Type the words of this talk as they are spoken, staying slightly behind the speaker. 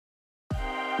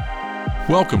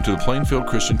Welcome to the Plainfield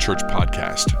Christian Church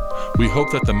podcast. We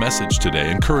hope that the message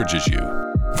today encourages you.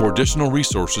 For additional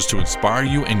resources to inspire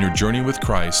you in your journey with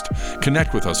Christ,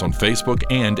 connect with us on Facebook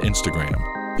and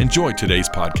Instagram. Enjoy today's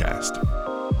podcast.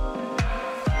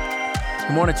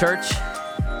 Good morning, church.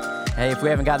 Hey, if we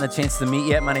haven't gotten the chance to meet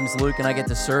yet, my name is Luke, and I get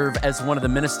to serve as one of the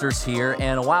ministers here.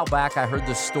 And a while back, I heard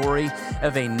the story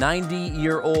of a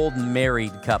 90-year-old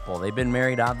married couple. They've been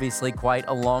married, obviously, quite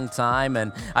a long time,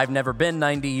 and I've never been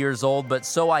 90 years old, but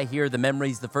so I hear the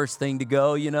memory's the first thing to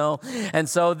go, you know? And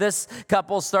so this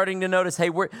couple's starting to notice, hey,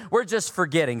 we're just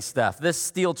forgetting stuff. This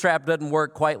steel trap doesn't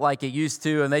work quite like it used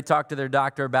to, and they talk to their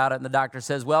doctor about it, and the doctor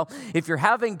says, well, if you're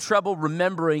having trouble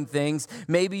remembering things,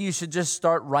 maybe you should just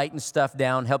start writing stuff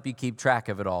down, help you keep track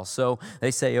of it all. So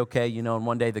they say, okay, you know, and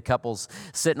one day the couple's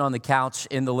sitting on the couch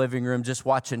in the living room just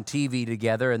watching TV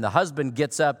together, and the husband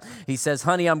gets up. He says,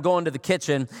 honey, I'm going to the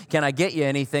kitchen. Can I get you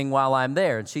anything while I'm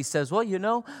there? And she says, well, you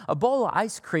know, a bowl of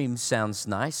ice cream sounds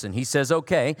nice. And he says,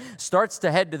 okay, starts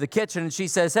to head to the kitchen, and she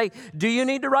says, hey, do you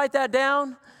need to write that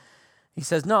down? He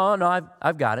says, no,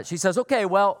 I've got it. She says, okay,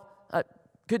 well,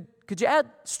 could you add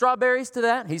strawberries to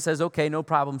that? He says, okay, no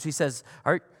problem. She says,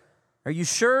 Are you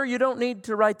sure you don't need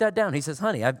to write that down? He says,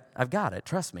 honey, I've got it,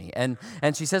 trust me. And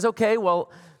she says, okay, well,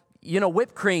 you know,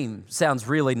 whipped cream sounds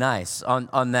really nice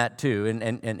on that too.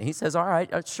 And he says, all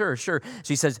right, sure.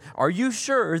 She says, are you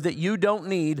sure that you don't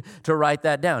need to write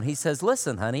that down? He says,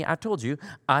 listen, honey, I told you,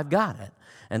 I've got it.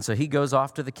 And so he goes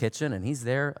off to the kitchen, and he's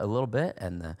there a little bit,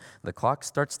 and the clock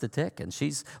starts to tick, and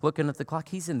she's looking at the clock.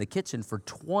 He's in the kitchen for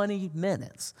 20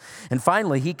 minutes. And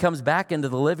finally, he comes back into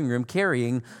the living room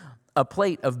carrying a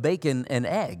plate of bacon and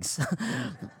eggs.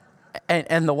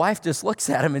 and the wife just looks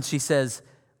at him and she says,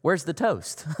 where's the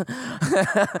toast?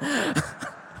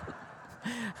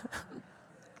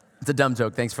 It's a dumb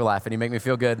joke. Thanks for laughing. You make me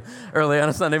feel good early on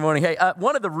a Sunday morning. Hey,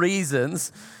 one of the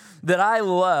reasons that I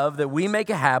love that we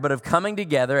make a habit of coming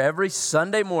together every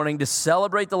Sunday morning to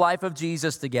celebrate the life of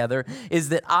Jesus together is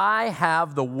that I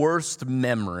have the worst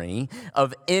memory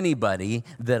of anybody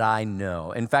that I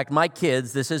know. In fact, my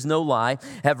kids, this is no lie,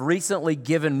 have recently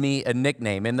given me a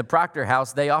nickname. In the Proctor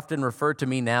house, they often refer to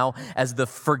me now as the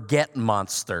forget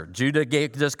monster. Judah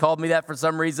just called me that for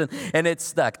some reason, and it's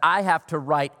stuck. I have to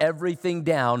write everything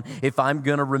down if I'm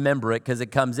going to remember it because it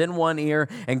comes in one ear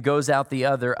and goes out the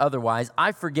other. Otherwise,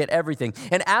 I forget everything.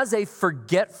 And as a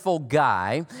forgetful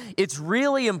guy, it's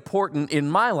really important in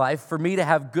my life for me to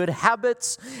have good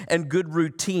habits and good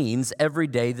routines every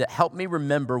day that help me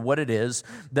remember what it is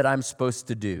that I'm supposed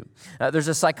to do. There's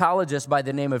a psychologist by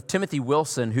the name of Timothy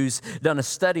Wilson who's done a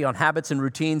study on habits and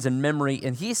routines and memory,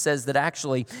 and he says that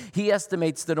actually he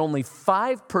estimates that only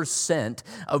 5%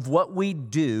 of what we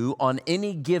do on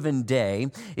any given day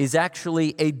is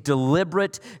actually a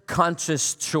deliberate,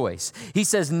 conscious choice. He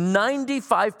says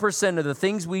 95% of the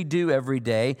things we do every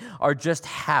day are just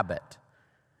habit.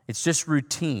 It's just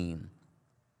routine.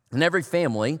 And every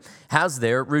family has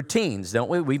their routines, don't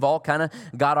we? We've all kind of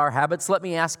got our habits. Let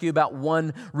me ask you about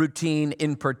one routine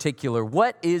in particular.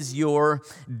 What is your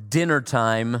dinner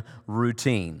time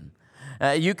routine?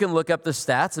 You can look up the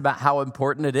stats about how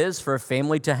important it is for a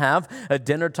family to have a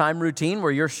dinner time routine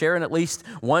where you're sharing at least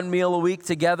one meal a week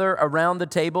together around the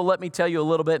table. Let me tell you a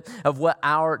little bit of what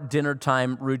our dinner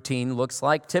time routine looks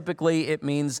like. Typically, it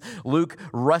means Luke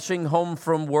rushing home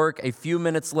from work a few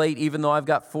minutes late, even though I've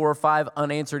got 4 or 5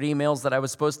 unanswered emails that I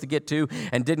was supposed to get to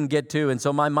and didn't get to. And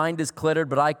so my mind is cluttered,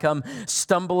 but I come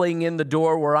stumbling in the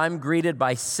door where I'm greeted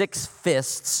by 6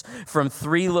 fists from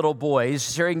 3 little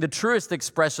boys sharing the truest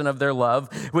expression of their love,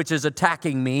 which is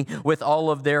attacking me with all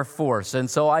of their force. And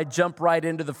so I jump right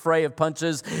into the fray of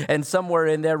punches, and somewhere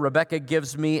in there, Rebecca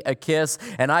gives me a kiss,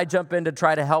 and I jump in to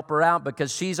try to help her out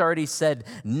because she's already said,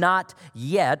 not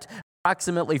yet,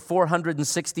 approximately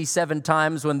 467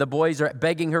 times when the boys are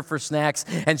begging her for snacks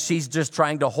and she's just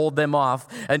trying to hold them off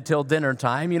until dinner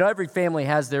time. You know, every family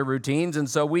has their routines, and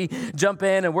so we jump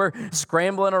in and we're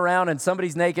scrambling around, and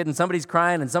somebody's naked and somebody's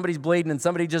crying and somebody's bleeding and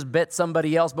somebody just bit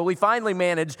somebody else, but we finally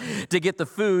manage to get the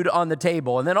food on the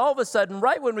table. And then all of a sudden,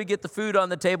 right when we get the food on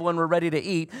the table and we're ready to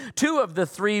eat, 2 of the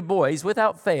 3 boys,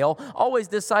 without fail, always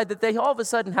decide that they all of a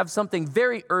sudden have something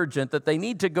very urgent that they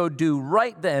need to go do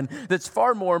right then that's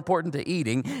far more important to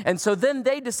eating. And so then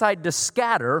they decide to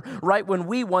scatter right when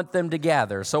we want them to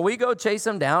gather. So we go chase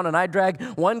them down, and I drag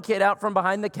one kid out from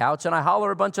behind the couch, and I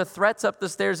holler a bunch of threats up the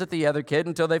stairs at the other kid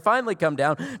until they finally come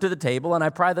down to the table, and I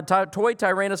pry the toy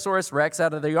Tyrannosaurus Rex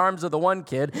out of the arms of the one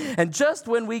kid. And just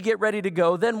when we get ready to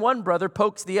go, then one brother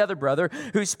pokes the other brother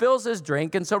who spills his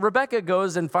drink. And so Rebecca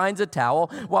goes and finds a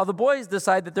towel while the boys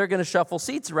decide that they're going to shuffle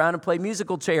seats around and play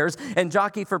musical chairs and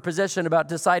jockey for position about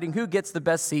deciding who gets the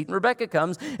best seat. And Rebecca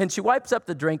comes and she she wipes up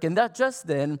the drink, and just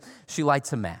then she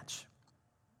lights a match.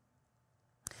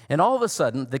 And all of a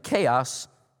sudden, the chaos,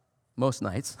 most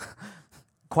nights,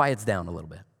 quiets down a little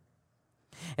bit.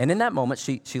 And in that moment,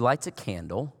 she lights a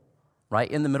candle right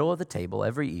in the middle of the table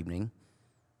every evening,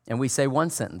 and we say one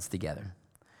sentence together.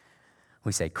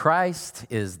 We say, Christ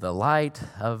is the light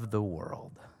of the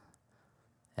world.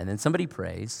 And then somebody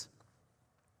prays.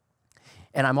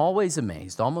 And I'm always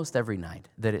amazed, almost every night,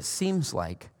 that it seems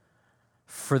like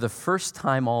for the first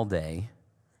time all day,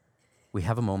 we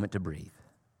have a moment to breathe.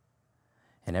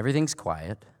 And everything's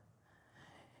quiet.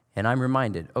 And I'm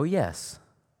reminded, oh yes,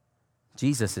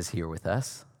 Jesus is here with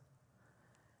us.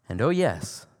 And oh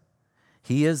yes,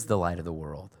 he is the light of the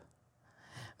world.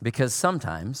 Because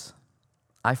sometimes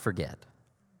I forget.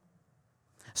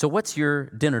 So what's your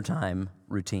dinner time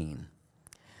routine?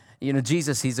 You know,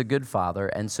 Jesus, he's a good father,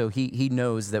 and so he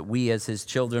knows that we as his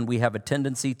children, we have a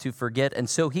tendency to forget, and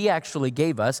so he actually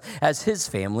gave us, as his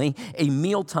family, a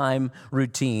mealtime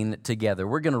routine together.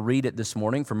 We're going to read it this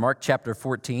morning from Mark chapter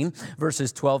 14,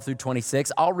 verses 12 through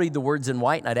 26. I'll read the words in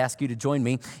white, and I'd ask you to join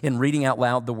me in reading out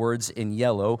loud the words in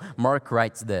yellow. Mark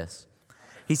writes this.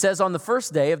 He says, on the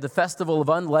first day of the festival of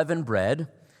unleavened bread,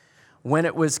 when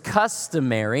it was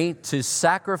customary to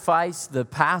sacrifice the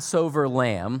Passover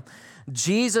lamb,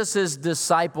 Jesus'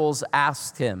 disciples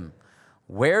asked him,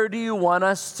 where do you want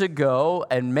us to go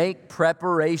and make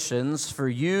preparations for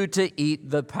you to eat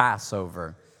the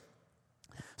Passover?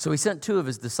 So he sent two of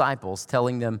his disciples,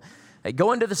 telling them, hey,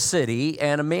 go into the city,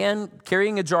 and a man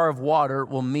carrying a jar of water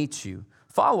will meet you.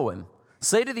 Follow him.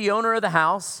 Say to the owner of the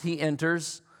house, he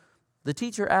enters. The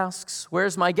teacher asks,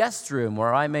 where's my guest room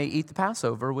where I may eat the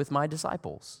Passover with my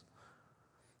disciples?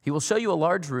 He will show you a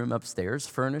large room upstairs,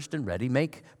 furnished and ready.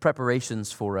 Make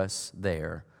preparations for us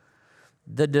there.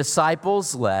 The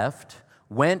disciples left,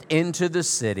 went into the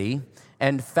city,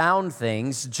 and found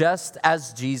things just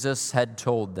as Jesus had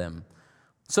told them.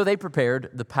 So they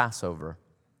prepared the Passover.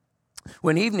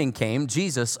 When evening came,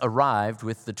 Jesus arrived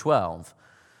with the 12.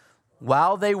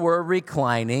 While they were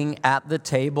reclining at the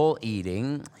table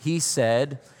eating, he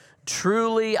said,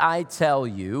 truly I tell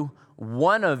you,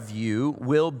 one of you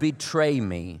will betray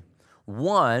me,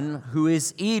 one who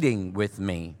is eating with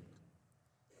me.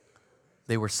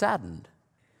 They were saddened,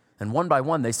 and one by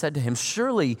one they said to him,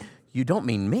 surely you don't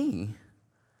mean me.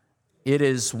 It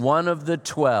is one of the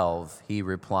 12, he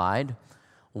replied,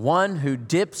 one who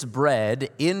dips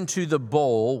bread into the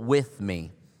bowl with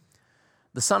me.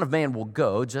 The Son of Man will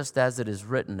go just as it is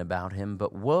written about him,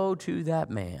 but woe to that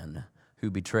man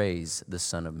who betrays the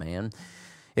Son of Man.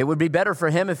 It would be better for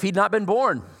him if he'd not been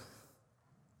born.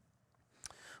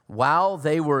 While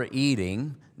they were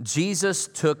eating, Jesus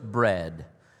took bread,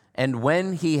 and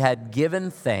when he had given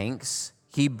thanks,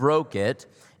 he broke it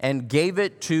and gave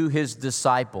it to his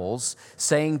disciples,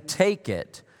 saying, take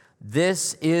it,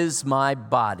 this is my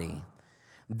body.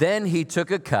 Then he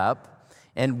took a cup,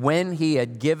 and when he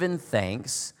had given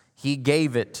thanks, he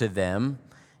gave it to them,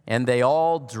 and they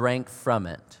all drank from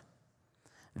it.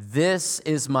 This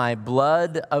is my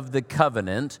blood of the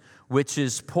covenant, which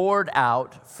is poured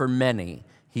out for many,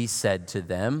 he said to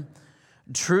them.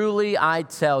 Truly I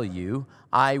tell you,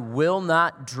 I will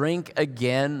not drink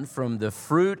again from the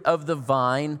fruit of the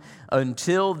vine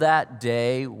until that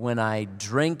day when I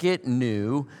drink it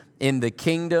new in the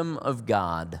kingdom of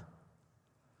God.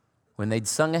 When they'd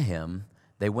sung a hymn,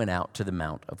 they went out to the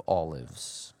Mount of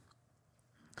Olives.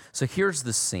 So here's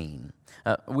the scene.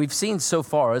 We've seen so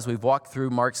far as we've walked through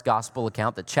Mark's gospel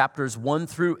account that chapters 1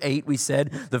 through 8, we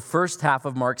said the first half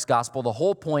of Mark's gospel, the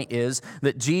whole point is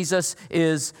that Jesus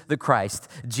is the Christ.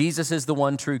 Jesus is the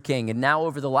one true king. And now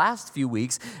over the last few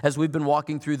weeks, as we've been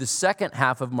walking through the second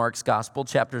half of Mark's gospel,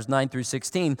 chapters 9 through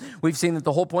 16, we've seen that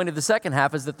the whole point of the second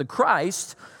half is that the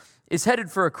Christ is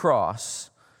headed for a cross.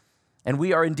 And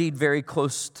we are indeed very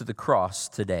close to the cross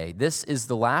today. This is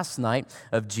the last night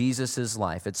of Jesus'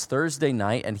 life. It's Thursday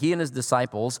night, and he and his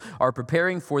disciples are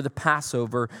preparing for the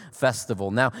Passover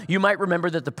festival. Now, you might remember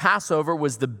that the Passover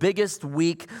was the biggest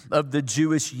week of the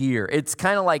Jewish year. It's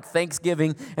kind of like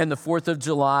Thanksgiving and the 4th of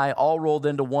July all rolled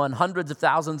into one. Hundreds of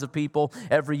thousands of people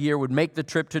every year would make the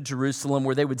trip to Jerusalem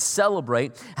where they would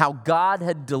celebrate how God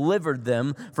had delivered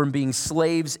them from being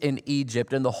slaves in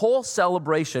Egypt. And the whole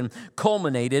celebration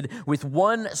culminated with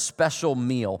one special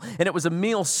meal. And it was a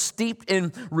meal steeped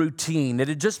in routine. It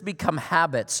had just become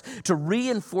habits to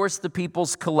reinforce the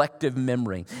people's collective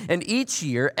memory. And each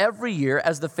year, every year,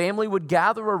 as the family would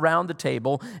gather around the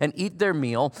table and eat their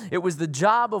meal, it was the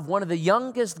job of one of the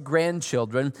youngest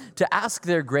grandchildren to ask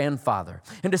their grandfather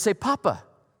and to say, Papa,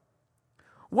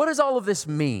 what does all of this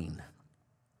mean?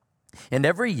 And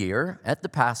every year at the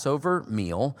Passover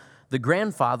meal, the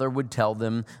grandfather would tell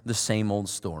them the same old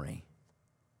story.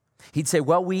 He'd say,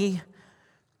 well, we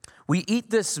eat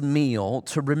this meal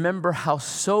to remember how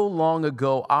so long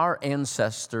ago our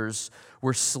ancestors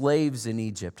were slaves in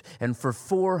Egypt, and for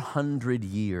 400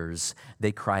 years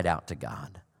they cried out to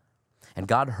God. And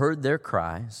God heard their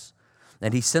cries,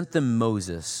 and he sent them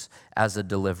Moses as a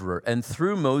deliverer. And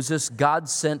through Moses, God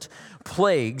sent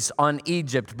plagues on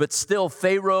Egypt, but still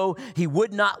Pharaoh, he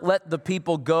would not let the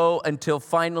people go until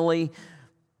finally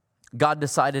God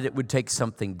decided it would take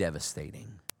something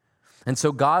devastating. And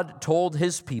so God told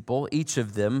his people, each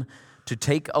of them, to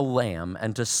take a lamb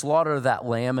and to slaughter that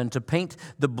lamb and to paint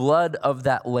the blood of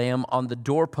that lamb on the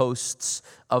doorposts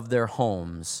of their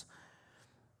homes.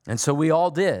 And so we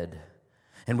all did.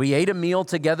 And we ate a meal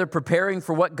together, preparing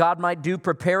for what God might do,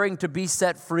 preparing to be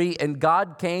set free. And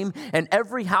God came, and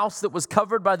every house that was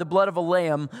covered by the blood of a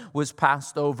lamb was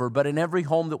passed over. But in every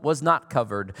home that was not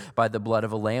covered by the blood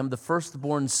of a lamb, the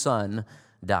firstborn son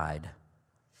died.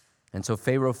 And so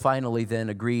Pharaoh finally then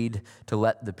agreed to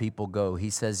let the people go. He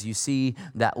says, you see,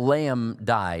 that lamb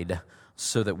died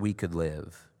so that we could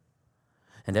live.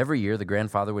 And every year the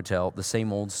grandfather would tell the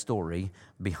same old story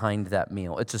behind that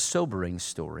meal. It's a sobering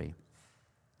story.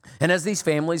 And as these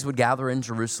families would gather in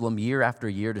Jerusalem year after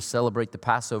year to celebrate the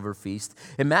Passover feast,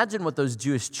 imagine what those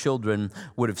Jewish children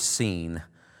would have seen.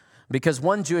 Because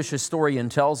one Jewish historian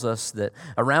tells us that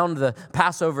around the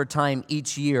Passover time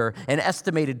each year, an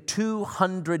estimated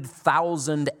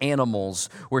 200,000 animals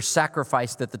were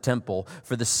sacrificed at the temple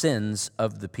for the sins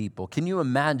of the people. Can you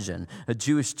imagine a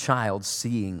Jewish child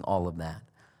seeing all of that?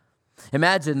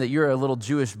 Imagine that you're a little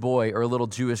Jewish boy or a little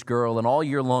Jewish girl, and all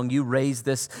year long you raise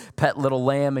this pet little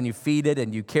lamb and you feed it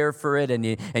and you care for it and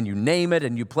you name it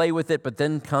and you play with it, but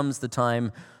then comes the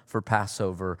time for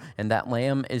Passover, and that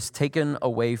lamb is taken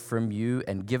away from you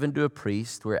and given to a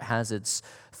priest where it has its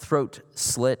throat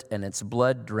slit and its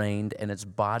blood drained and its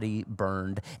body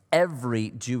burned.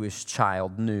 Every Jewish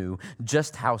child knew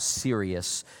just how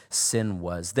serious sin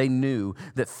was. They knew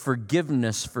that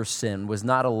forgiveness for sin was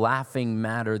not a laughing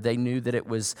matter. They knew that it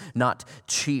was not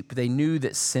cheap. They knew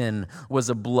that sin was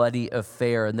a bloody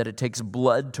affair and that it takes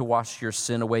blood to wash your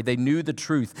sin away. They knew the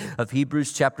truth of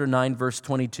Hebrews chapter 9, verse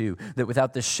 22, that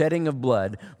without the shedding of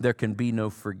blood, there can be no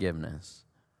forgiveness.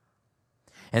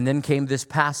 And then came this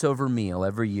Passover meal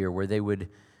every year where they would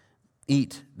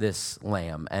eat this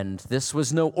lamb. And this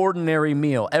was no ordinary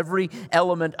meal. Every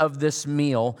element of this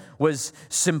meal was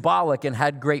symbolic and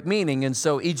had great meaning. And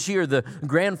so each year the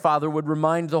grandfather would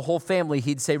remind the whole family.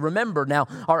 He'd say, remember now,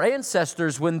 our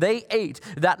ancestors, when they ate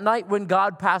that night when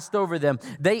God passed over them,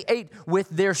 they ate with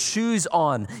their shoes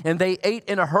on. And they ate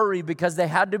in a hurry because they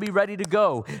had to be ready to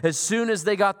go as soon as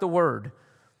they got the word.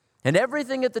 And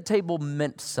everything at the table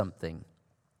meant something.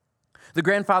 The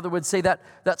grandfather would say that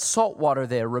salt water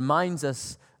there reminds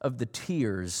us of the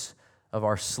tears of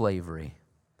our slavery.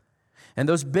 And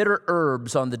those bitter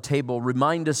herbs on the table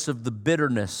remind us of the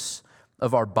bitterness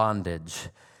of our bondage.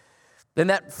 And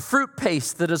that fruit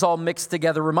paste that is all mixed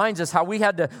together reminds us how we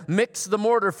had to mix the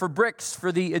mortar for bricks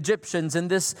for the Egyptians. And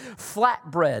this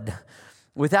flatbread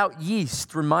without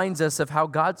yeast reminds us of how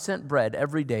God sent bread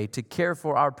every day to care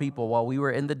for our people while we were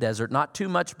in the desert. Not too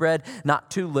much bread, not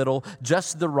too little,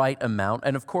 just the right amount.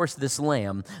 And of course, this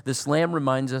lamb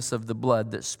reminds us of the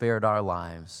blood that spared our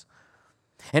lives.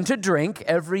 And to drink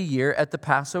every year at the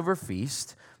Passover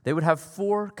feast, they would have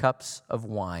 4 cups of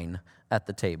wine at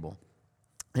the table.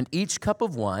 And each cup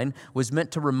of wine was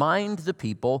meant to remind the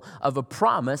people of a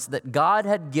promise that God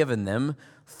had given them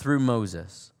through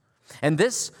Moses. And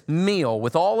this meal,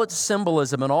 with all its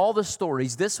symbolism and all the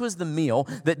stories, this was the meal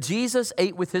that Jesus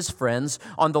ate with his friends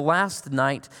on the last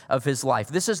night of his life.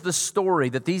 This is the story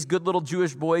that these good little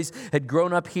Jewish boys had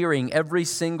grown up hearing every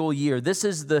single year. This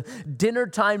is the dinner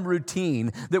time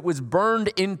routine that was burned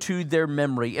into their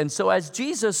memory. And so as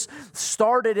Jesus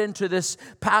started into this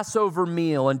Passover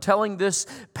meal and telling this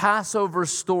Passover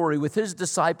story with his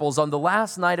disciples on the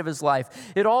last night of his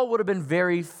life, it all would have been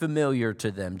very familiar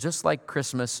to them, just like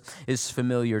Christmas is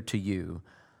familiar to you.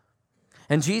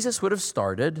 And Jesus would have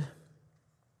started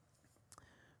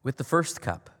with the first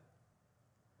cup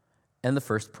and the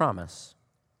first promise.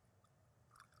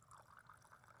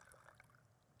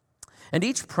 And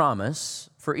each promise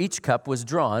for each cup was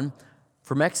drawn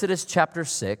from Exodus chapter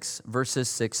 6, verses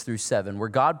 6 through 7, where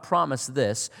God promised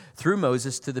this through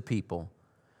Moses to the people.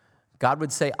 God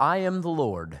would say, I am the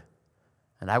Lord,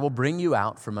 and I will bring you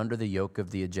out from under the yoke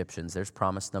of the Egyptians. There's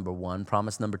promise number 1.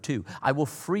 Promise number 2, I will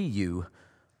free you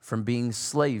from being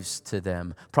slaves to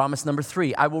them. Promise number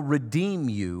 3, I will redeem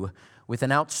you with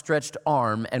an outstretched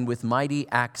arm and with mighty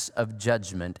acts of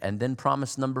judgment. And then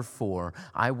promise number 4,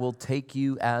 I will take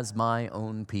you as my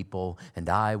own people, and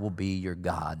I will be your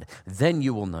God. Then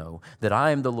you will know that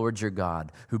I am the Lord your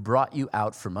God, who brought you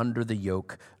out from under the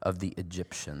yoke of the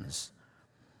Egyptians.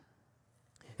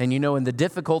 And you know, in the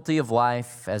difficulty of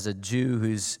life as a Jew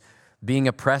who's being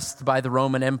oppressed by the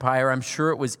Roman Empire, I'm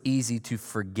sure it was easy to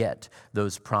forget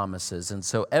those promises. And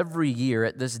so every year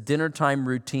at this dinner time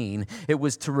routine, it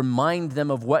was to remind them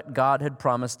of what God had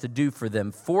promised to do for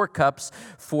them. 4 cups,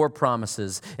 4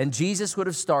 promises. And Jesus would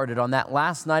have started on that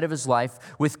last night of his life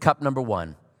with cup number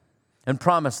 1 and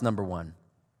promise number 1.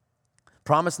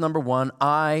 Promise number 1,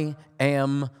 I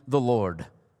am the Lord,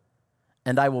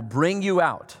 and I will bring you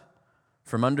out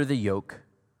from under the yoke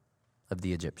of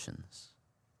the Egyptians.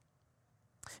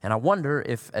 And I wonder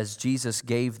if, as Jesus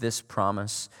gave this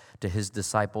promise to his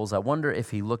disciples, I wonder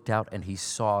if he looked out and he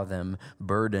saw them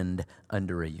burdened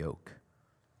under a yoke.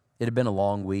 It had been a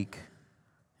long week,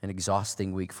 an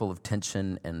exhausting week full of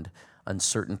tension and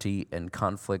uncertainty and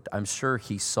conflict. I'm sure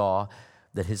he saw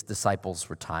that his disciples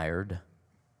were tired.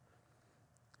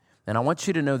 And I want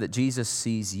you to know that Jesus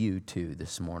sees you too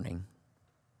this morning.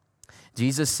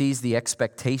 Jesus sees the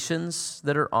expectations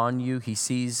that are on you. He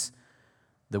sees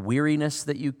the weariness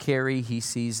that you carry. He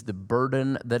sees the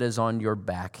burden that is on your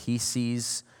back. He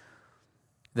sees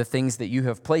the things that you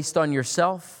have placed on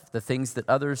yourself, the things that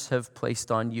others have placed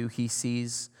on you. He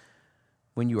sees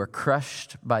when you are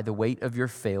crushed by the weight of your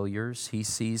failures. He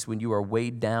sees when you are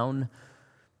weighed down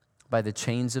by the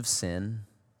chains of sin.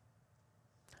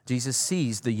 Jesus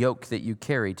sees the yoke that you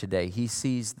carry today. He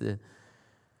sees the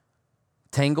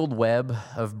tangled web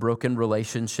of broken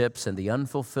relationships and the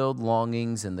unfulfilled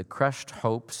longings and the crushed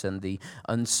hopes and the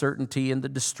uncertainty and the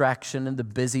distraction and the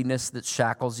busyness that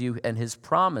shackles you. And his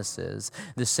promise is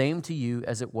the same to you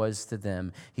as it was to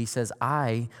them. He says,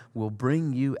 I will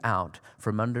bring you out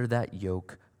from under that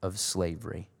yoke of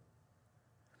slavery.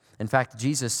 In fact,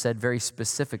 Jesus said very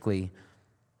specifically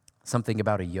something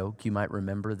about a yoke. You might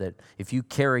remember that if you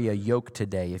carry a yoke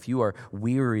today, if you are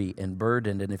weary and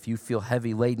burdened, and if you feel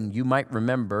heavy laden, you might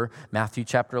remember Matthew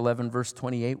chapter 11, verse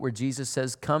 28, where Jesus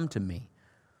says, come to me,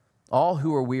 all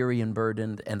who are weary and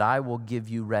burdened, and I will give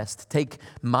you rest. Take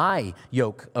my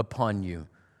yoke upon you,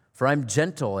 for I'm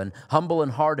gentle and humble in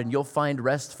heart, and you'll find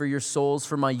rest for your souls,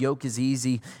 for my yoke is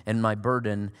easy and my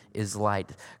burden is light.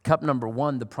 Cup number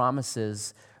 1, the promise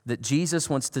is that Jesus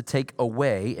wants to take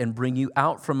away and bring you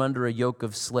out from under a yoke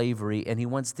of slavery, and he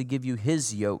wants to give you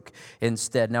his yoke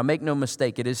instead. Now, make no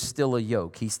mistake, it is still a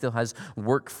yoke. He still has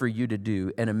work for you to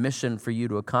do and a mission for you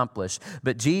to accomplish.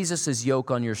 But Jesus' yoke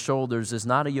on your shoulders is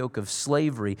not a yoke of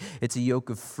slavery. It's a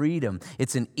yoke of freedom.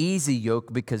 It's an easy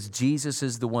yoke because Jesus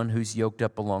is the one who's yoked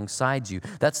up alongside you.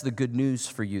 That's the good news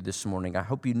for you this morning. I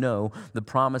hope you know the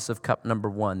promise of cup number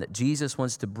 1, that Jesus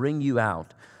wants to bring you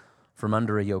out from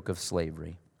under a yoke of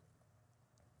slavery.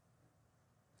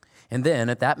 And then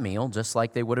at that meal, just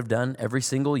like they would have done every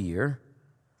single year,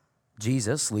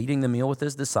 Jesus, leading the meal with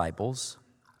his disciples,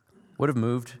 would have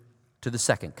moved to the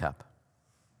second cup.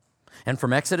 And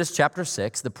from Exodus chapter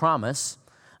 6, the promise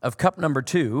of cup number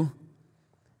 2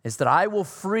 is that I will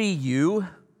free you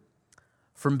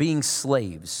from being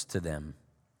slaves to them.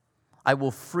 I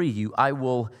will free you. I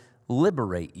will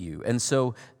liberate you. And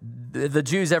so the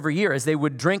Jews every year, as they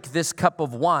would drink this cup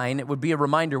of wine, it would be a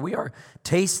reminder, we are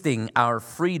tasting our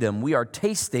freedom. We are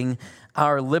tasting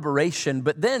our liberation.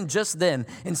 But then, just then,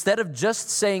 instead of just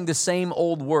saying the same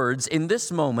old words, in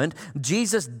this moment,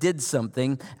 Jesus did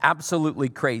something absolutely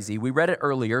crazy. We read it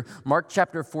earlier, Mark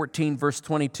chapter 14, verse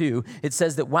 22. It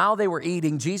says that while they were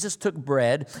eating, Jesus took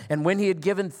bread, and when he had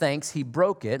given thanks, he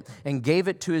broke it and gave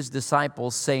it to his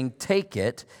disciples, saying, take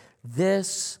it,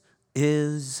 this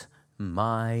is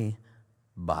my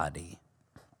body.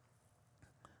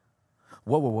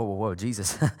 Whoa,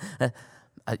 Jesus.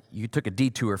 You took a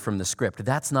detour from the script.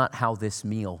 That's not how this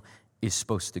meal is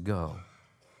supposed to go.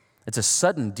 It's a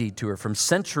sudden detour from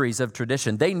centuries of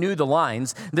tradition. They knew the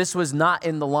lines. This was not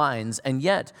in the lines. And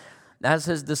yet, as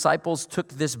his disciples took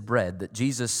this bread that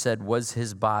Jesus said was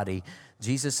his body,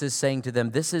 Jesus is saying to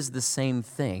them, this is the same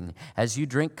thing. As you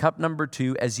drink cup number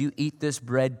 2, as you eat this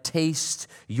bread, taste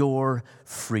your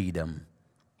freedom.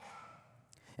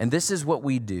 And this is what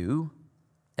we do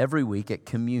every week at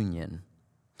communion.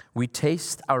 We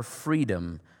taste our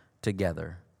freedom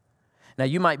together. Now,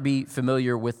 you might be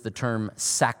familiar with the term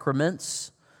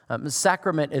sacraments.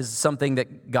 Sacrament is something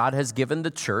that God has given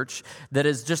the church that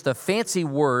is just a fancy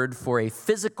word for a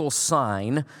physical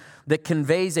sign that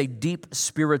conveys a deep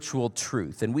spiritual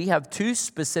truth. And we have two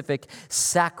specific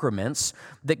sacraments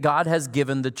that God has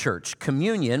given the church: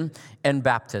 communion and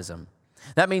baptism.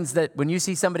 That means that when you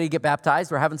see somebody get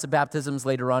baptized, we're having some baptisms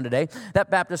later on today, that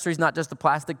baptistry is not just a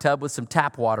plastic tub with some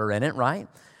tap water in it, right?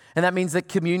 And that means that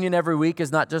communion every week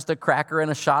is not just a cracker and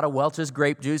a shot of Welch's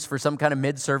grape juice for some kind of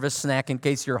mid-service snack in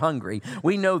case you're hungry.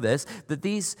 We know this, that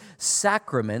these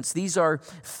sacraments, these are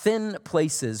thin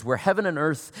places where heaven and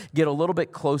earth get a little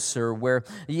bit closer, where,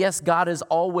 yes, God is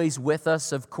always with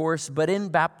us, of course, but in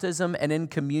baptism and in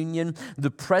communion,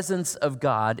 the presence of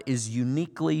God is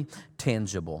uniquely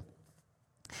tangible.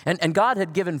 And God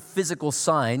had given physical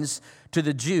signs to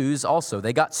the Jews also.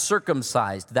 They got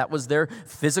circumcised. That was their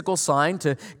physical sign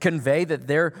to convey that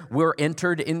they were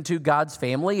entered into God's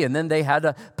family. And then they had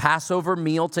a Passover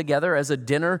meal together as a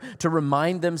dinner to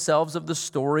remind themselves of the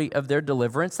story of their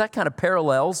deliverance. That kind of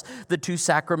parallels the two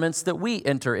sacraments that we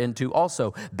enter into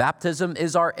also. Baptism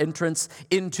is our entrance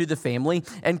into the family,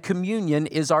 and communion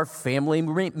is our family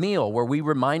meal where we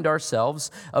remind ourselves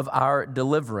of our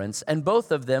deliverance. And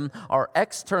both of them are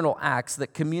external acts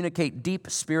that communicate deep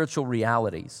spiritual realities.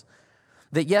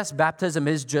 That yes, baptism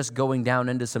is just going down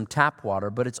into some tap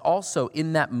water, but it's also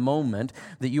in that moment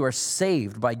that you are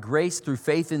saved by grace through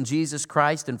faith in Jesus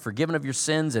Christ and forgiven of your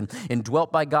sins and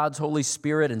indwelt by God's Holy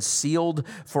Spirit and sealed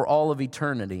for all of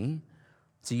eternity.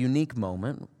 It's a unique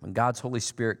moment when God's Holy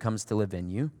Spirit comes to live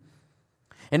in you.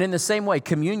 And in the same way,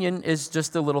 communion is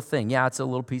just a little thing. Yeah, it's a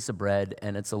little piece of bread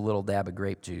and it's a little dab of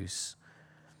grape juice.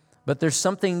 But there's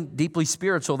something deeply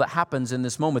spiritual that happens in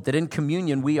this moment, that in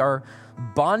communion we are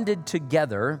bonded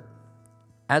together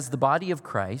as the body of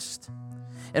Christ,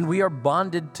 and we are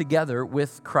bonded together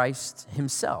with Christ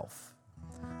himself.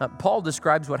 Paul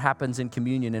describes what happens in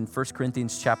communion in 1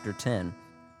 Corinthians chapter 10,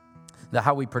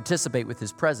 how we participate with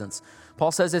his presence.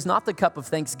 Paul says, "Is not the cup of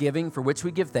thanksgiving for which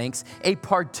we give thanks a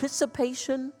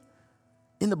participation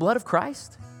in the blood of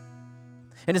Christ?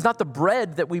 And is not the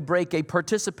bread that we break a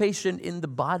participation in the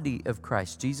body of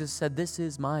Christ?" Jesus said, "This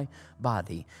is my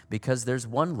body." Because there's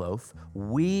one loaf,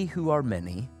 we who are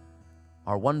many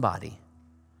are one body,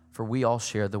 for we all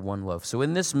share the one loaf. So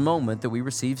in this moment that we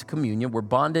receive communion, we're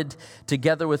bonded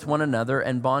together with one another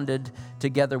and bonded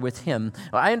together with him.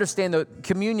 I understand that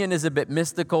communion is a bit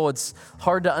mystical. It's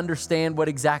hard to understand what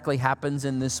exactly happens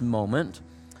in this moment.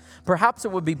 Perhaps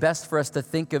it would be best for us to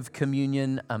think of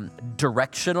communion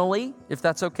directionally, if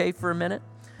that's okay for a minute.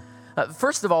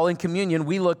 First of all, in communion,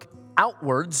 we look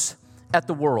outwards at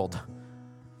the world.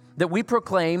 That we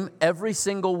proclaim every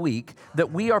single week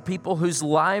that we are people whose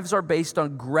lives are based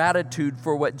on gratitude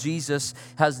for what Jesus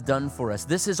has done for us.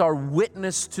 This is our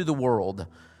witness to the world.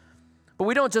 But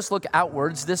we don't just look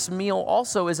outwards. This meal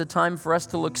also is a time for us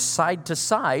to look side to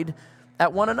side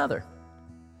at one another.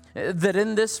 That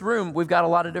in this room, we've got a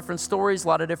lot of different stories, a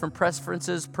lot of different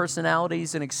preferences,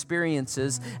 personalities, and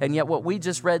experiences, and yet what we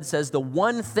just read says the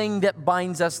one thing that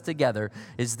binds us together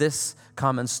is this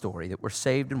common story, that we're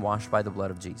saved and washed by the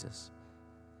blood of Jesus.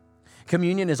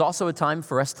 Communion is also a time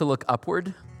for us to look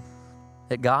upward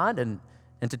at God and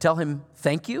to tell him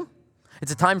thank you.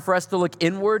 It's a time for us to look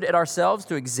inward at ourselves,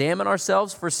 to examine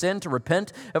ourselves for sin, to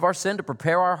repent of our sin, to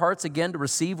prepare our hearts again to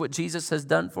receive what Jesus has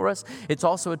done for us. It's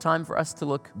also a time for us to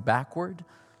look backward,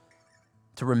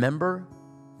 to remember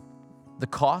the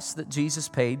cost that Jesus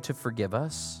paid to forgive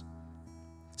us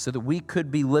so that we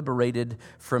could be liberated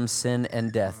from sin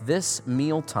and death. This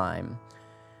mealtime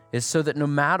is so that no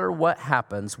matter what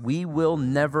happens, we will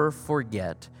never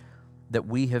forget that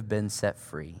we have been set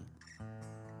free.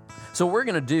 So what we're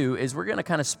going to do is we're going to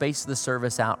kind of space the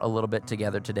service out a little bit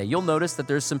together today. You'll notice that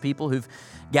there's some people who've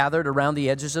gathered around the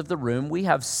edges of the room. We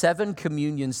have 7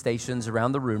 communion stations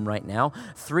around the room right now,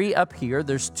 3 up here.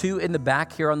 There's 2 in the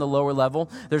back here on the lower level.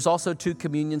 There's also 2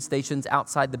 communion stations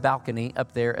outside the balcony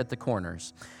up there at the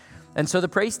corners. And so the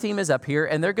praise team is up here,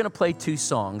 and they're going to play 2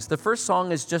 songs. The first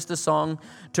song is just a song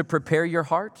to prepare your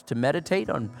heart, to meditate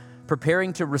on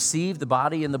preparing to receive the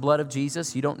body and the blood of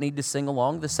Jesus. You don't need to sing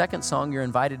along. The second song, you're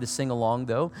invited to sing along,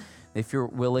 though, if you're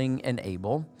willing and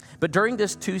able. But during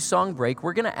this 2-song break,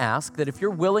 we're going to ask that if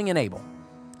you're willing and able,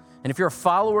 and if you're a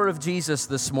follower of Jesus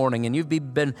this morning and you've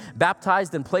been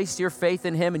baptized and placed your faith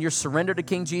in him and you're surrendered to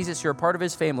King Jesus, you're a part of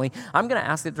his family, I'm going to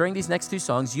ask that during these next 2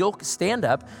 songs, you'll stand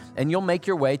up and you'll make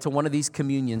your way to one of these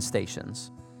communion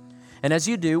stations. And as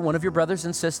you do, one of your brothers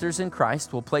and sisters in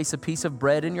Christ will place a piece of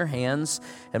bread in your hands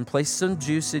and place some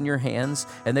juice in your hands,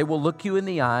 and they will look you in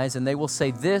the eyes and they will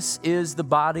say, "This is the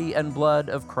body and blood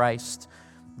of Christ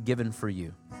given for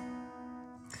you."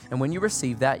 And when you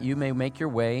receive that, you may make your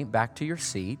way back to your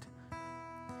seat.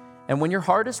 And when your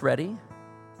heart is ready,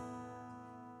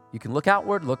 you can look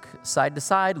outward, look side to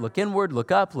side, look inward,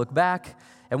 look up, look back.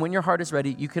 And when your heart is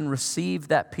ready, you can receive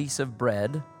that piece of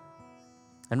bread.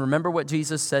 And remember what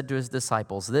Jesus said to his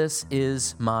disciples, "This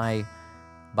is my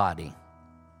body."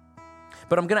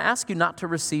 But I'm going to ask you not to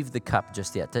receive the cup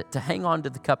just yet, to hang on to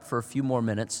the cup for a few more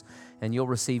minutes, and you'll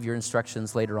receive your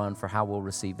instructions later on for how we'll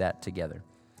receive that together.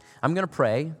 I'm going to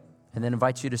pray and then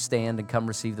invite you to stand and come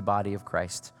receive the body of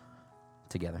Christ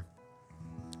together.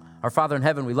 Our Father in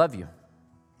heaven, we love you,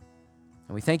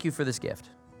 and we thank you for this gift.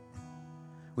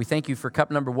 We thank you for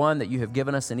cup number 1, that you have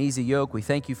given us an easy yoke. We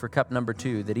thank you for cup number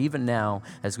 2, that even now,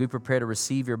 as we prepare to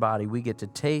receive your body, we get to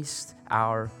taste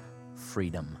our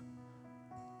freedom.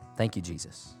 Thank you,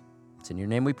 Jesus. It's in your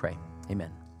name we pray.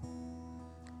 Amen.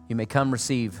 You may come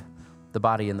receive the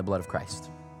body and the blood of Christ.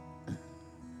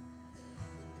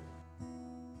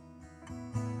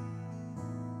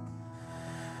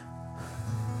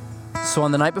 So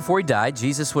on the night before he died,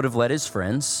 Jesus would have led his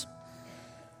friends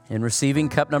in receiving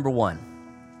cup number 1.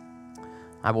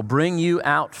 I will bring you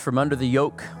out from under the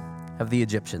yoke of the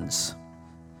Egyptians.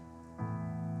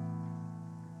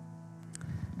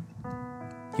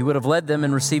 He would have led them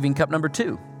in receiving cup number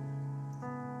 2.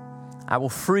 I will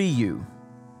free you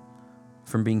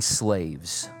from being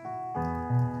slaves.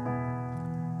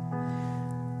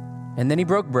 And then he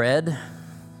broke bread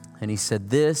and he said,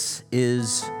 "This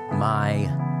is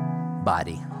my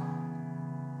body."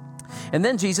 And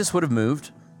then Jesus would have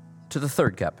moved to the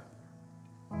third cup.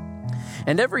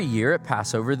 And every year at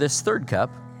Passover, this third cup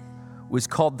was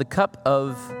called the cup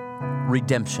of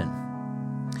redemption.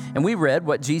 And we read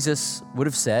what Jesus would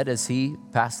have said as he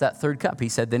passed that third cup. He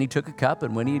said, then he took a cup,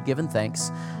 and when he had given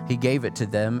thanks, he gave it to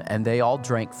them, and they all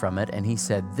drank from it. And he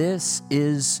said, "This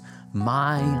is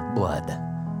my blood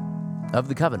of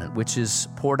the covenant, which is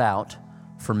poured out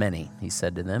for many," he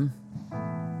said to them.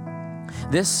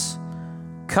 This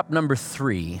cup number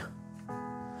 3,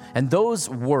 and those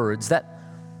words, that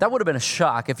would have been a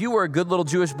shock. If you were a good little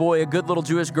Jewish boy, a good little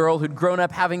Jewish girl who'd grown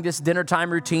up having this dinner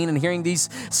time routine and hearing these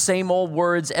same old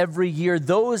words every year,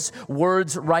 those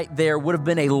words right there would have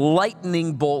been a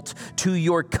lightning bolt to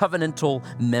your covenantal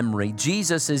memory.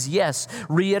 Jesus is, yes,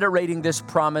 reiterating this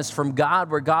promise from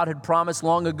God, where God had promised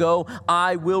long ago,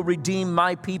 "I will redeem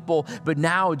my people." But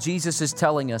now Jesus is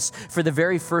telling us for the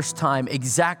very first time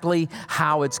exactly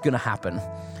how it's going to happen.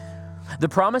 The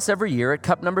promise every year at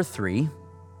cup number 3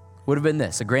 would have been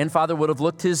this. A grandfather would have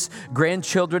looked his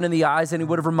grandchildren in the eyes and he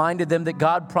would have reminded them that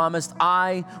God promised,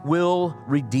 "I will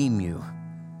redeem you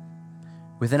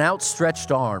with an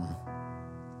outstretched arm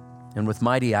and with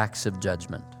mighty acts of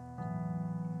judgment."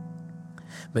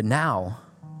 But now,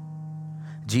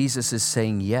 Jesus is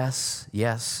saying, yes,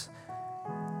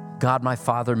 God, my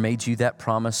Father, made you that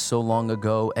promise so long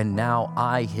ago, and now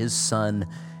I, his Son,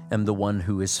 am the one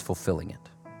who is fulfilling it.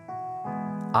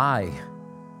 I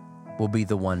will be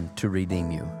the one to redeem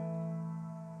you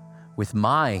with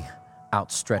my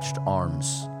outstretched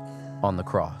arms on the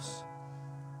cross.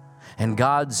 And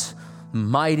God's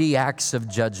mighty acts of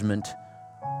judgment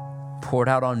poured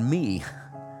out on me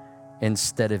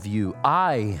instead of you.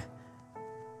 I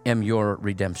am your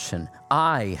redemption.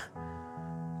 I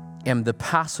am the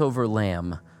Passover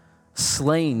lamb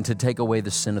slain to take away the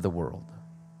sin of the world.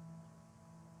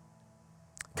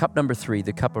 Cup number 3,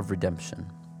 the cup of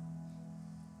redemption.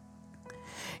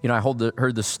 You know, I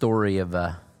heard the story of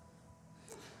an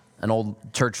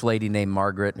old church lady named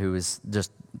Margaret, who was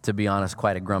just, to be honest,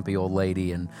 quite a grumpy old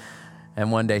lady. And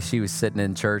one day she was sitting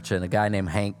in church, and a guy named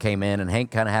Hank came in, and Hank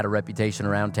kind of had a reputation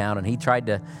around town, and he tried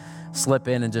to slip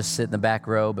in and just sit in the back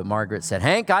row. But Margaret said,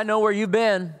 "Hank, I know where you've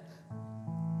been.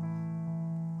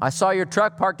 I saw your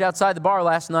truck parked outside the bar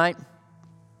last night."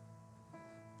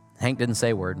 Hank didn't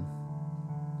say a word.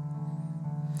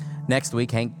 Next week,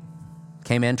 Hank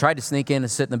came in, tried to sneak in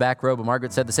and sit in the back row, but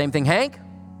Margaret said the same thing. "Hank,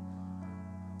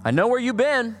 I know where you've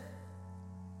been.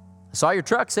 I saw your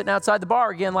truck sitting outside the bar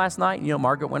again last night." And,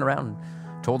 Margaret went around and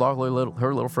told all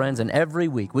her little friends, and every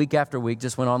week after week,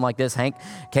 just went on like this. Hank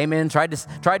came in, tried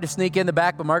to sneak in the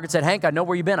back, but Margaret said, "Hank, I know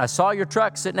where you've been. I saw your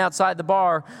truck sitting outside the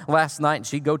bar last night." And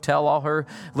she'd go tell all her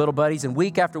little buddies, and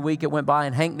week after week it went by,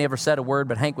 and Hank never said a word,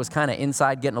 but Hank was kind of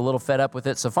inside getting a little fed up with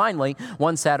it. So finally,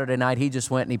 one Saturday night, he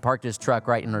just went and he parked his truck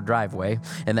right in her driveway,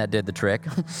 and that did the trick.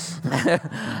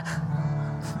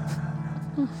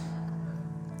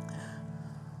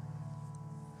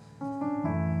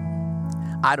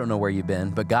 I don't know where you've been,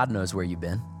 but God knows where you've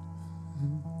been.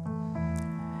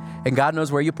 And God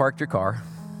knows where you parked your car.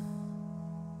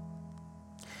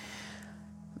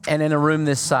 And in a room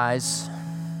this size,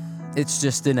 It's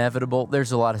just inevitable.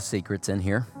 There's a lot of secrets in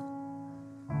here.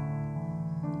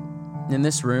 In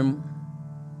this room,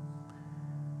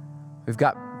 we've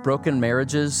got broken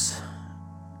marriages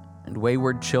and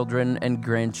wayward children and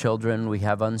grandchildren. We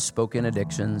have unspoken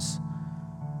addictions.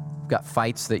 We've got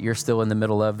fights that you're still in the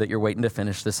middle of that you're waiting to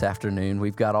finish this afternoon.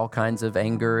 We've got all kinds of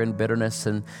anger and bitterness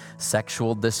and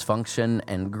sexual dysfunction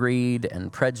and greed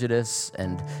and prejudice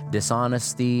and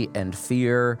dishonesty and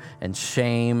fear and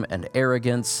shame and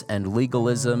arrogance and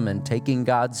legalism and taking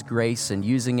God's grace and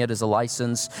using it as a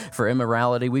license for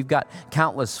immorality. We've got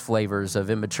countless flavors of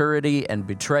immaturity and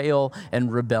betrayal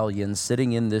and rebellion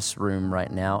sitting in this room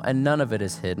right now, and none of it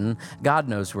is hidden. God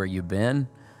knows where you've been.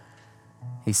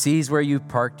 He sees where you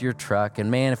parked your truck.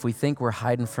 And man, if we think we're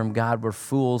hiding from God, we're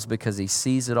fools, because he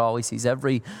sees it all. He sees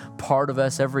every part of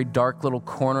us, every dark little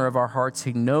corner of our hearts.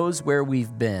 He knows where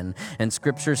we've been. And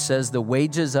Scripture says the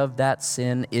wages of that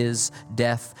sin is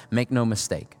death. Make no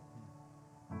mistake.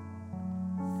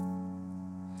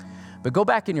 But go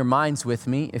back in your minds with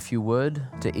me, if you would,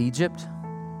 to Egypt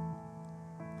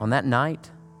on that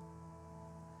night,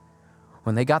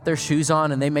 when they got their shoes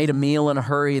on and they made a meal in a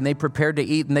hurry and they prepared to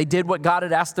eat and they did what God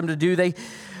had asked them to do.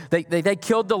 They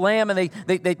killed the lamb and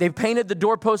they painted the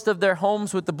doorpost of their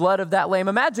homes with the blood of that lamb.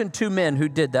 Imagine two men who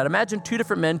did that. Imagine two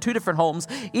different men, two different homes,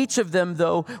 each of them,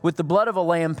 though, with the blood of a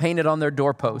lamb painted on their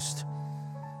doorpost.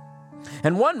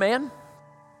 And one man,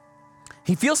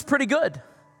 he feels pretty good,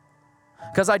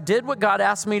 because I did what God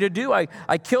asked me to do.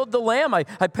 I killed the lamb. I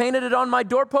painted it on my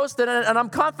doorpost, and I'm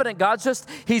confident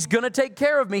He's going to take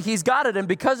care of me. He's got it. And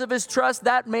because of his trust,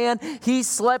 that man, he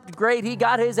slept great. He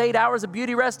got his 8 hours of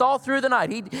beauty rest all through the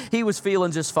night. He was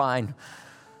feeling just fine.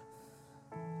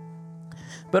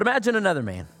 But imagine another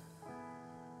man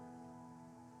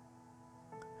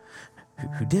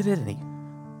who did it, and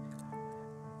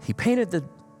he painted the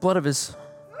blood of his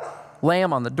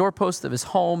lamb on the doorpost of his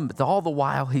home, but all the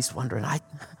while he's wondering,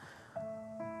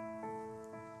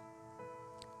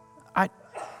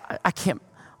 I can't,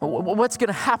 what's going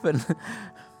to happen?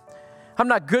 I'm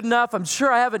not good enough. I'm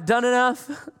sure I haven't done enough.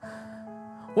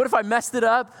 What if I messed it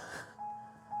up?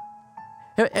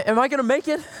 Am I going to make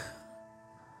it?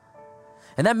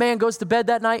 And that man goes to bed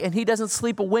that night and he doesn't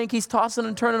sleep a wink. He's tossing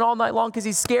and turning all night long because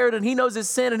he's scared, and he knows his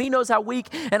sin, and he knows how weak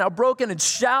and how broken and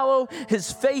shallow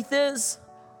his faith is.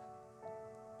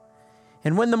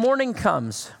 And when the morning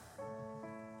comes,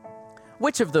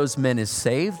 which of those men is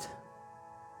saved?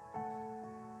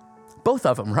 Both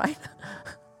of them, right?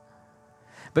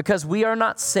 Because we are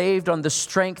not saved on the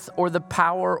strength or the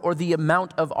power or the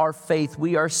amount of our faith.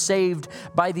 We are saved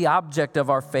by the object of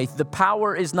our faith. The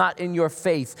power is not in your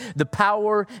faith. The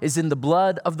power is in the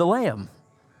blood of the Lamb,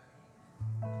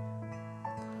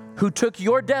 who took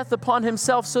your death upon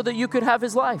himself so that you could have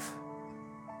his life.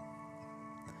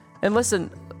 And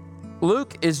listen,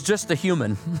 Luke is just a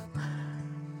human.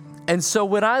 And so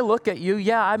when I look at you,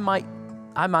 yeah, I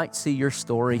might see your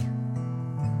story.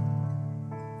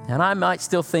 And I might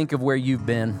still think of where you've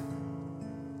been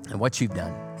and what you've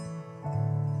done.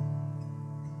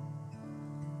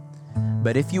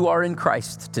 But if you are in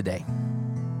Christ today,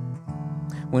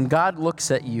 when God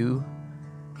looks at you,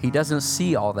 he doesn't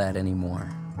see all that anymore.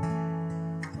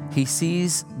 He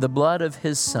sees the blood of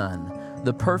his Son,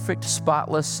 the perfect,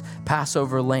 spotless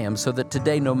Passover lamb, so that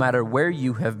today, no matter where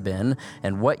you have been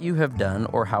and what you have done,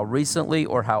 or how recently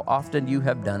or how often you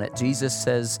have done it, Jesus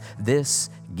says, this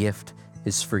gift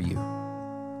is for you.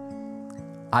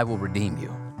 I will redeem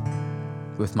you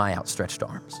with my outstretched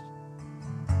arms.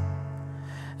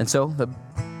 And so the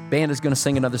band is going to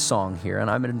sing another song here,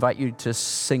 and I'm going to invite you to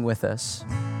sing with us.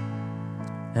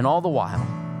 And all the while,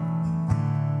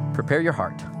 prepare your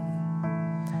heart,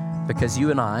 because you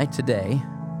and I today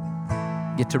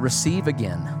get to receive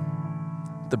again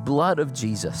the blood of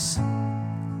Jesus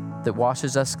that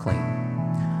washes us clean.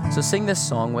 So sing this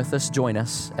song with us, join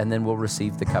us, and then we'll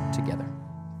receive the cup together.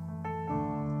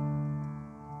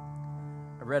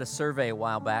 I read a survey a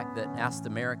while back that asked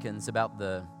Americans about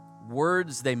the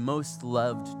words they most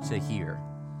loved to hear.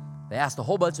 They asked a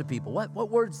whole bunch of people, what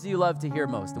words do you love to hear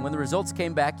most? And when the results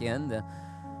came back in,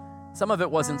 some of it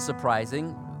wasn't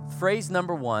surprising. Phrase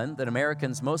number one that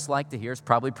Americans most like to hear is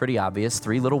probably pretty obvious.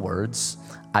 3 little words: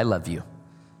 I love you.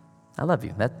 I love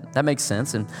you. That makes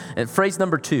sense. And phrase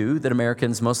number 2 that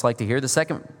Americans most like to hear, the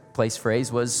second place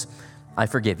phrase, was I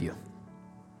forgive you.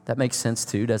 That makes sense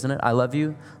too, doesn't it? I love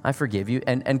you, I forgive you.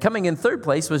 And coming in third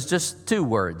place was just 2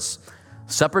 words: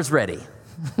 supper's ready.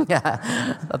 Yeah,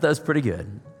 I thought that was pretty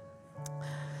good.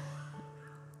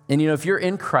 And you know, if you're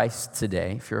in Christ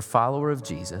today, if you're a follower of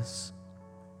Jesus,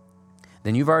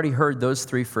 then you've already heard those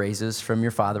 3 phrases from your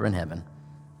Father in heaven.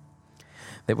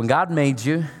 That when God made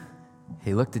you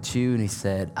He looked at you and he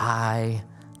said, I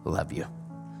love you,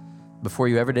 before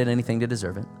you ever did anything to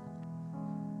deserve it.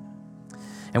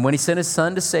 And when he sent his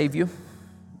son to save you,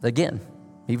 again,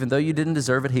 even though you didn't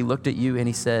deserve it, he looked at you and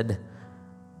he said,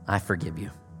 I forgive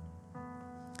you.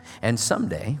 And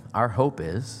someday, our hope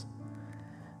is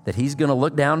that he's going to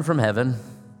look down from heaven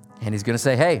and he's going to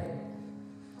say, hey,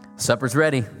 supper's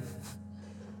ready.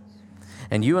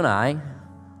 And you and I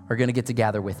are going to get to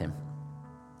gather with him.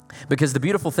 Because the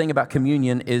beautiful thing about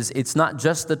communion is it's not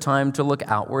just the time to look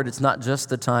outward. It's not just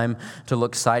the time to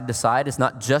look side to side. It's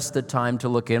not just the time to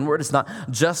look inward. It's not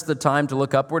just the time to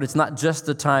look upward. It's not just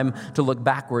the time to look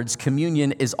backwards.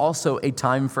 Communion is also a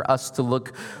time for us to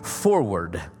look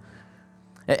forward.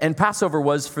 And Passover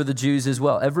was for the Jews as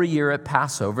well. Every year at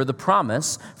Passover, the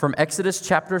promise from Exodus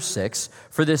chapter 6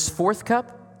 for this fourth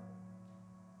cup,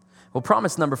 well,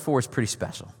 promise number 4 is pretty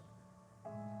special.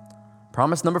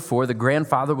 Promise number 4, the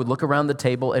grandfather would look around the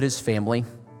table at his family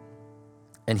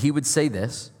and he would say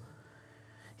this.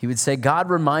 He would say, God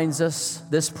reminds us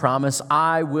this promise,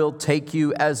 I will take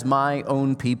you as my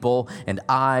own people and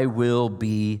I will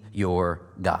be your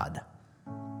God.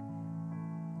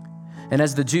 And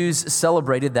as the Jews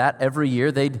celebrated that every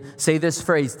year, they'd say this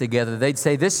phrase together. They'd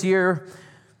say, this year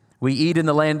we eat in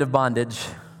the land of bondage,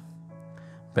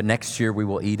 but next year we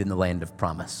will eat in the land of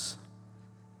promise.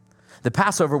 The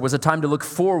Passover was a time to look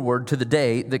forward to the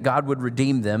day that God would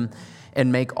redeem them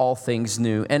and make all things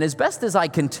new. And as best as I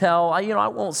can tell, I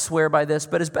won't swear by this,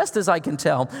 but as best as I can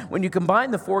tell, when you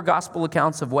combine the 4 gospel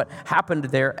accounts of what happened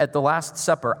there at the Last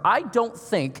Supper, I don't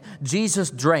think Jesus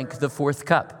drank the 4th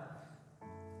cup.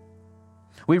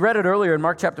 We read it earlier in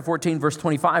Mark chapter 14, verse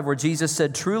 25, where Jesus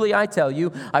said, truly I tell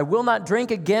you, I will not drink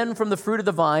again from the fruit of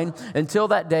the vine until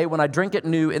that day when I drink it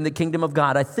new in the kingdom of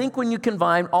God. I think when you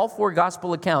combine all 4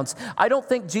 gospel accounts, I don't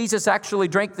think Jesus actually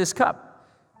drank this cup.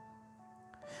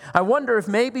 I wonder if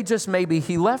maybe, just maybe,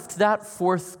 he left that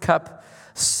 4th cup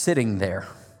sitting there,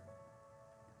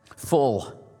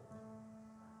 full,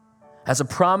 as a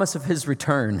promise of his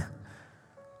return,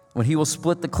 when he will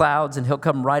split the clouds and he'll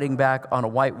come riding back on a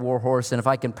white war horse. And if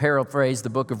I can paraphrase the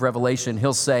book of Revelation,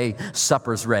 he'll say,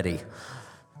 supper's ready.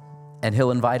 And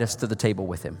he'll invite us to the table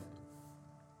with him.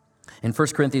 In 1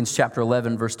 Corinthians chapter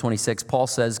 11, verse 26, Paul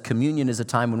says, communion is a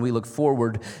time when we look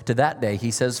forward to that day.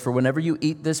 He says, for whenever you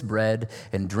eat this bread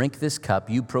and drink this cup,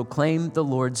 you proclaim the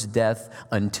Lord's death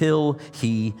until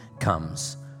he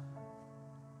comes.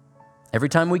 Every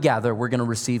time we gather, we're going to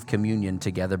receive communion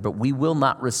together, but we will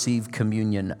not receive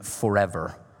communion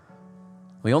forever.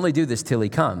 We only do this till he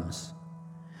comes.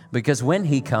 Because when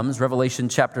he comes, Revelation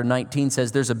chapter 19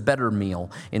 says there's a better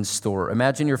meal in store.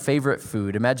 Imagine your favorite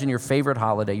food. Imagine your favorite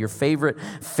holiday, your favorite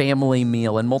family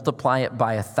meal, and multiply it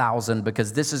by 1,000,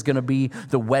 because this is going to be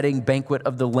the wedding banquet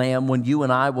of the Lamb when you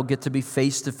and I will get to be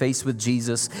face to face with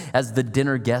Jesus as the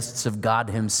dinner guests of God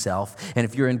himself. And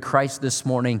if you're in Christ this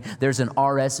morning, there's an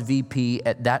RSVP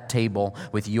at that table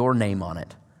with your name on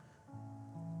it.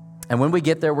 And when we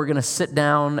get there, we're going to sit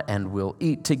down and we'll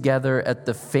eat together at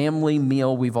the family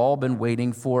meal we've all been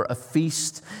waiting for, a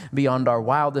feast beyond our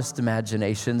wildest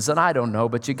imaginations. And I don't know,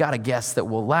 but you got to guess that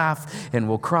we'll laugh and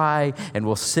we'll cry and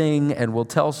we'll sing and we'll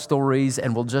tell stories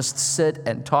and we'll just sit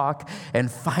and talk.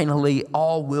 And finally,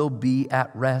 all will be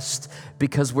at rest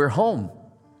because we're home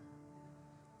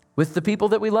with the people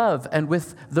that we love and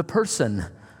with the person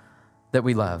that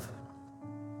we love.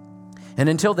 And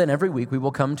until then, every week we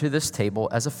will come to this table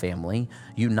as a family,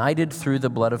 united through the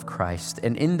blood of Christ.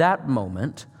 And in that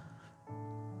moment,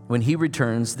 when he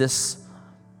returns, this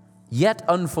yet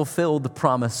unfulfilled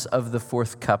promise of the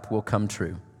 4th cup will come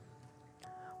true.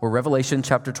 Where Revelation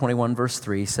chapter 21, verse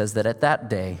 3 says that at that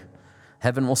day,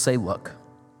 heaven will say, look,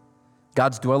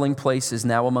 God's dwelling place is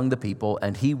now among the people,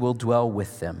 and he will dwell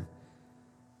with them.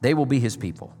 They will be his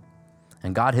people,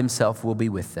 and God himself will be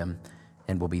with them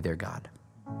and will be their God.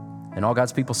 And all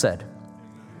God's people said.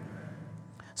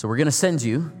 So we're going to send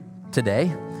you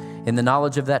today in the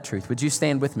knowledge of that truth. Would you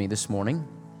stand with me this morning?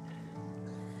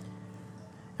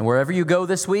 And wherever you go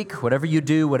this week, whatever you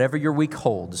do, whatever your week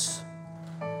holds,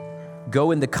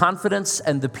 go in the confidence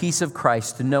and the peace of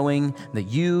Christ, knowing that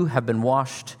you have been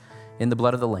washed in the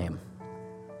blood of the Lamb.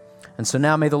 And so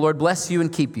now may the Lord bless you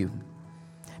and keep you.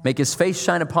 Make his face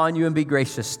shine upon you and be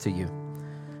gracious to you.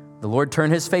 The Lord turn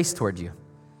his face toward you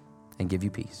and give you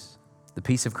peace. The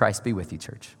peace of Christ be with you,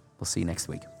 church. We'll see you next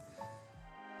week.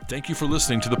 Thank you for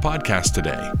listening to the podcast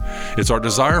today. It's our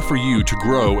desire for you to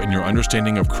grow in your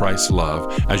understanding of Christ's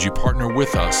love as you partner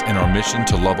with us in our mission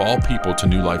to love all people to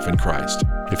new life in Christ.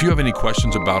 If you have any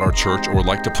questions about our church or would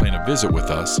like to plan a visit with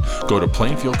us, go to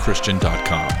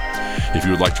plainfieldchristian.com. If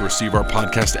you would like to receive our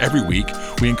podcast every week,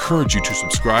 we encourage you to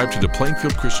subscribe to the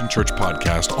Plainfield Christian Church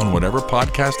podcast on whatever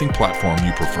podcasting platform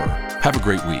you prefer. Have a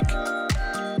great week.